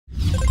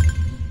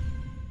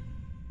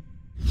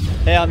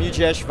Hey, I'm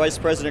Ujesh, Vice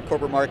President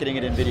Corporate Marketing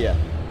at NVIDIA.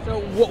 So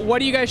what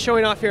are you guys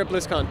showing off here at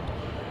BlizzCon?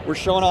 We're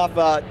showing off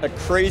a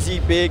crazy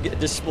big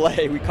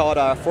display. We call it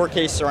a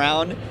 4K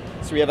surround.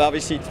 So we have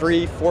obviously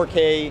 3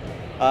 4K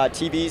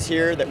TVs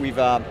here that we've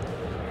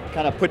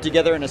kind of put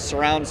together in a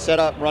surround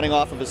setup running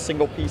off of a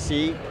single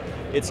PC.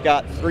 It's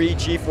got 3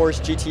 GeForce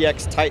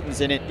GTX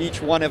Titans in it.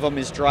 Each one of them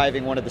is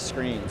driving one of the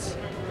screens.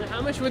 So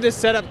how much would this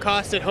setup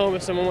cost at home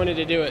if someone wanted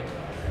to do it?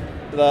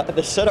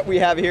 The setup we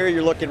have here,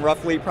 you're looking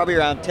roughly probably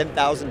around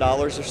 $10,000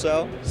 or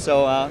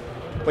so.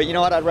 But you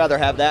know what? I'd rather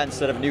have that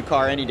instead of a new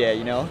car any day,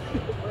 you know?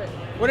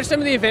 What are some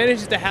of the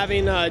advantages to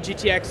having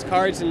GTX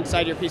cards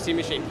inside your PC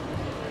machine?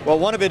 Well,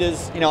 one of it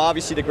is,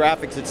 obviously the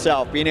graphics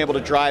itself, being able to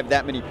drive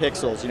that many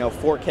pixels.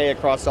 4K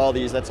across all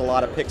these, that's a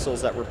lot of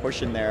pixels that we're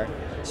pushing there.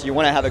 So you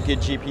want to have a good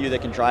GPU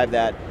that can drive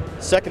that.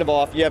 Second of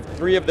all, if you have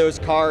 3 of those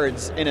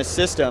cards in a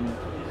system,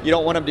 you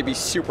don't want them to be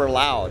super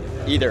loud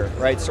either,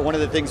 right? So one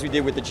of the things we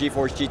did with the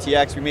GeForce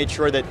GTX, we made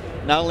sure that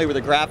not only were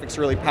the graphics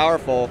really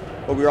powerful,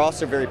 but we were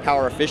also very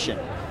power efficient.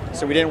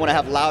 So we didn't want to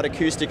have loud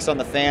acoustics on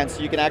the fan,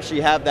 so you can actually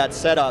have that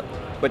setup,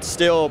 but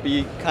still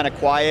be kind of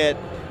quiet,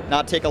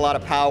 not take a lot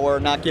of power,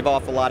 not give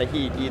off a lot of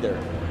heat either.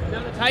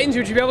 Now the Titans,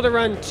 would you be able to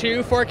run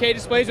 2 4K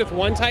displays with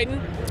 1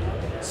 Titan?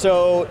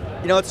 So,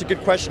 it's a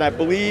good question. I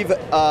believe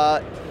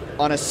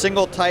on a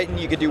single Titan,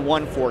 you could do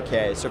 1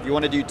 4K. So if you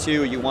want to do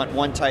 2, you want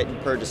 1 Titan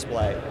per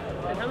display.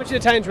 And how much do the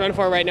Titans run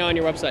for right now on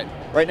your website?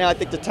 Right now, I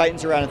think the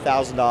Titan's around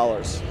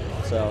 $1,000.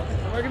 So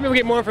where can people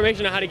get more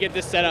information on how to get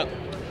this set up?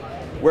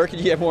 Where can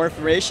you get more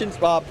information?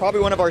 Probably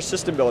one of our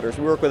system builders.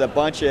 We work with a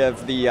bunch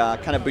of the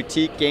kind of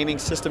boutique gaming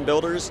system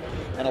builders,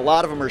 and a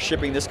lot of them are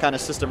shipping this kind of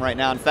system right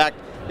now. In fact,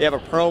 they have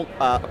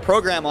a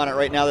program on it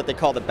right now that they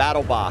call the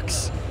Battle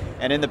Box.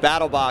 And in the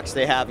Battle Box,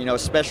 they have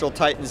special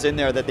Titans in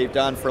there that they've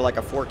done for like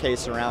a 4K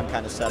surround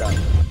kind of setup.